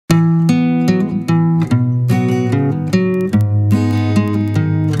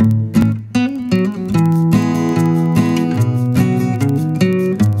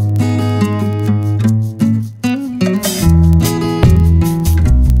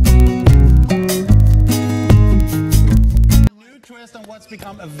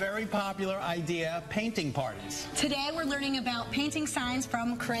become a very popular idea, painting parties. Today we're learning about painting signs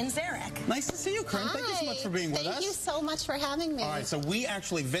from Corinne Zarek. Nice to see you, Corinne. Hi. Thank you so much for being with us. Thank you so much for having me. All right, so we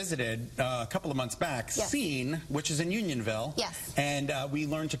actually visited a couple of months back, Yes. Scene, which is in Unionville. Yes. And we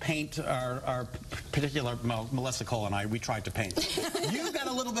learned to paint our particular, well, Melissa Cole and I, we tried to paint. You've got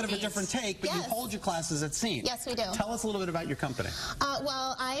a little bit of a different take, but you Yes. hold your classes at Scene. Yes, we do. Tell us a little bit about your company.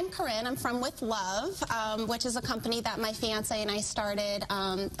 Well, I'm Corinne. I'm from With Love, which is a company that my fiance and I started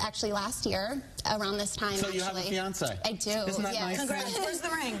actually last year around this time. So you have a fiance? I do. Isn't that yes. nice? Congrats. Where's the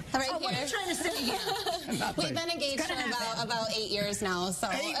ring? Right oh, what are here. you trying to say here? We've been engaged for about 8 years now, so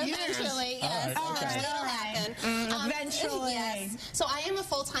 8 years? eventually, yes, All right, okay. eventually it'll happen. Eventually. Yes. So I am a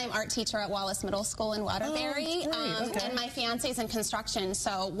full-time art teacher at Wallace Middle School in Waterbury, and my fiance's in construction.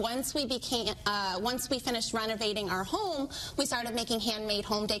 So once we finished renovating our home, we started making handmade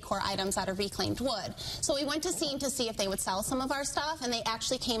home decor items out of reclaimed wood. So we went to Scene to see if they would sell some of our stuff, and they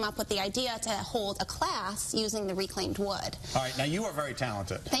actually came up with the idea to hold a class using the reclaimed wood. All right, now you are very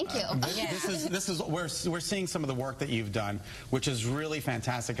talented. Thank you. This is we're seeing some of the work that you've done, which is really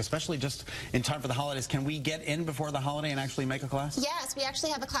fantastic, especially just in time for the holidays. Can we get in before the holiday and actually make a class? Yes, we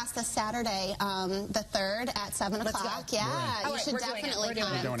actually have a class this Saturday, the 3rd at 7 Let's o'clock. go. Yeah, you right, should we're doing it. definitely We're doing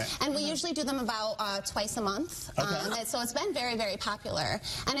come. it. Doing it. And we usually do them about twice a month. Okay. So it's been very, very popular.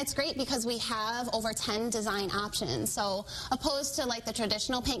 And it's great because we have over 10 design options. So opposed to like the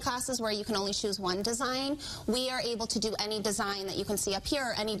traditional paint classes where you can only choose one design, we are able to do any design that you can see up here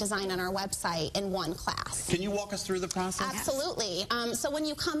or any design on our website in one class. Can you walk us through the process? Absolutely. So when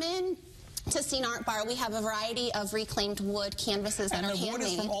you come in to Scene Art Bar, we have a variety of reclaimed wood canvases that And are the wood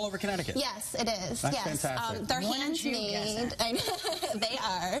handmade. is from all over Connecticut. Yes, it is. That's yes. fantastic. They're Wouldn't you guess handmade. I know. They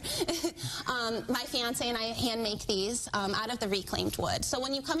are. My fiance and I hand make these out of the reclaimed wood. So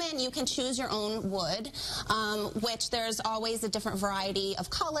when you come in, you can choose your own wood, which there's always a different variety of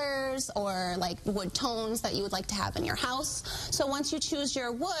colors or like wood tones that you would like to have in your house. So once you choose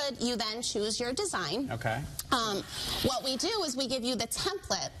your wood, you then choose your design. Okay. What we do is we give you the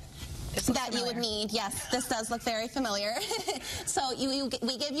template that you would need. Yes, this does look very familiar. So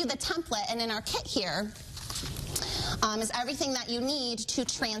we give you the template, and in our kit here is everything that you need to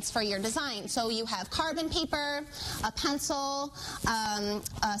transfer your design. So you have carbon paper, a pencil,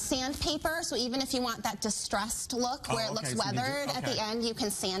 sandpaper, so even if you want that distressed look where it looks weathered at the end, you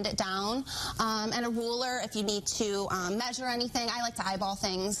can sand it down, and a ruler if you need to measure anything. I like to eyeball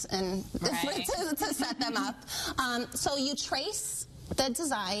things and to set them up. So you trace the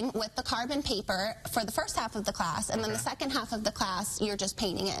design with the carbon paper for the first half of the class, and then the second half of the class you're just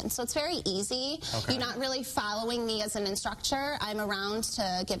painting in. So it's very easy. You're not really following me as an instructor. I'm around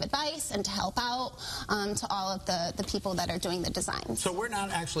to give advice and to help out to all of the people that are doing the designs. So we're not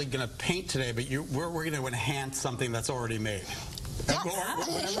actually going to paint today, but we're going to enhance something that's already made. Yes.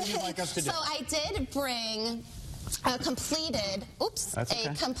 Whatever you'd like us to do. So I did bring a completed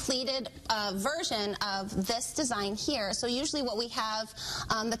version of this design here. So usually what we have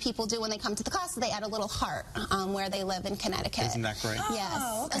the people do when they come to the class is they add a little heart where they live in Connecticut. Isn't that great? Yes.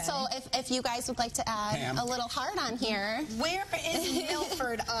 Oh, okay. So if you guys would like to add Pam. a little heart on here. Where is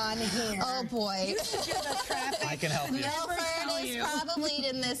Milford on here? Oh boy. You should do the traffic. I can help you. Milford is probably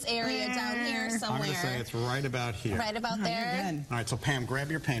in this area down here I'm somewhere. going to say it's right about here. Right about there. Good. All right, so Pam, grab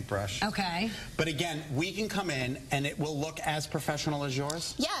your paintbrush. Okay. But again, we can come in and it will look as professional as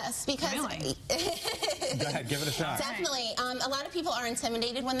yours? Yes, because Really? Go ahead, give it a shot. definitely. A lot of people are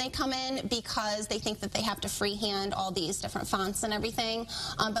intimidated when they come in because they think that they have to freehand all these different fonts and everything.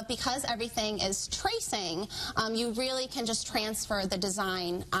 But because everything is tracing, you really can just transfer the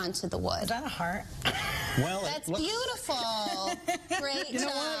design onto the wood. Is that a heart? Well, That's it looks, beautiful. Great You know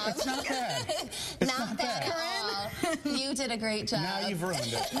job. what? It's not bad. Not bad at all. You did a great job. Now you've ruined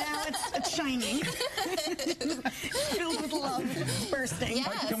it. Now it's shining. Filled with love, bursting. Yes.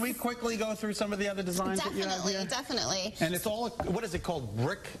 All right, can we quickly go through some of the other designs that you have here? Definitely. And it's all, what is it called?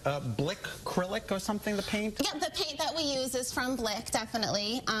 Blick acrylic or something, the paint? Yeah, the paint that we use is from Blick,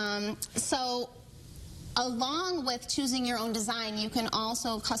 definitely. So along with choosing your own design, you can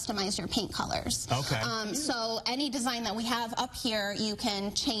also customize your paint colors. Okay. So any design that we have up here, you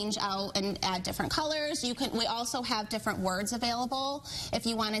can change out and add different colors. We also have different words available. If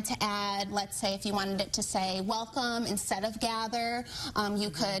you wanted to add, let's say, if you wanted it to say welcome instead of gather, you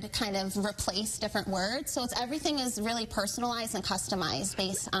could kind of replace different words. So everything is really personalized and customized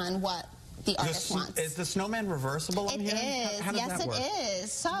based on what the artist wants. Is the snowman reversible? It is. How does Yes, that work? it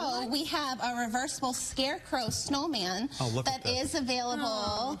is. So we have a reversible scarecrow snowman that is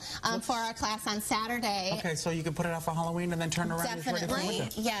available for our class on Saturday. Okay, so you can put it out for Halloween and then turn around and it's ready for Definitely.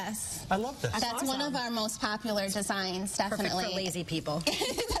 winter. Yes. I love this. That's one of our most popular designs, definitely. Perfect for lazy people.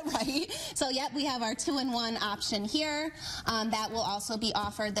 Right. So, yep, we have our 2-in-1 option here that will also be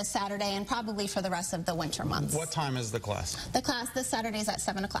offered this Saturday and probably for the rest of the winter months. What time is the class? The class this Saturday is at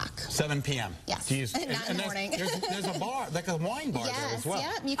 7 o'clock. 7 p.m. Yes. Do you, Not in the morning. There's a bar, like a wine bar there as well.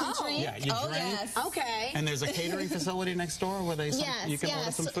 Yes, you can drink. Yeah, you drink. Yes. Okay. And there's a catering facility next door where you can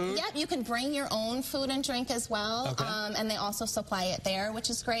order some food? Yep, you can bring your own food and drink as well. Okay. And they also supply it there, which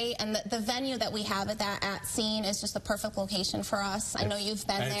is great. And the venue that we have it at Scene is just the perfect location for us. I know you've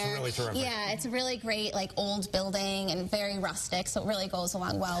been there. It's really terrific. Yeah, it's a really great, like, old building and very rustic, so it really goes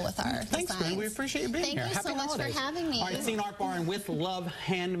along well with our Thanks, designs. man. We appreciate you being here. Thank you so much for having me. All right, Scene Art Bar and With Love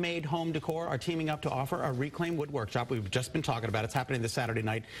Handmade Home Decor are teaming up to offer a Reclaim Wood Workshop. We've just been talking about. It's happening this Saturday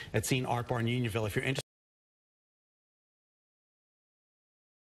night at Scene Art Bar in Unionville. If you're interested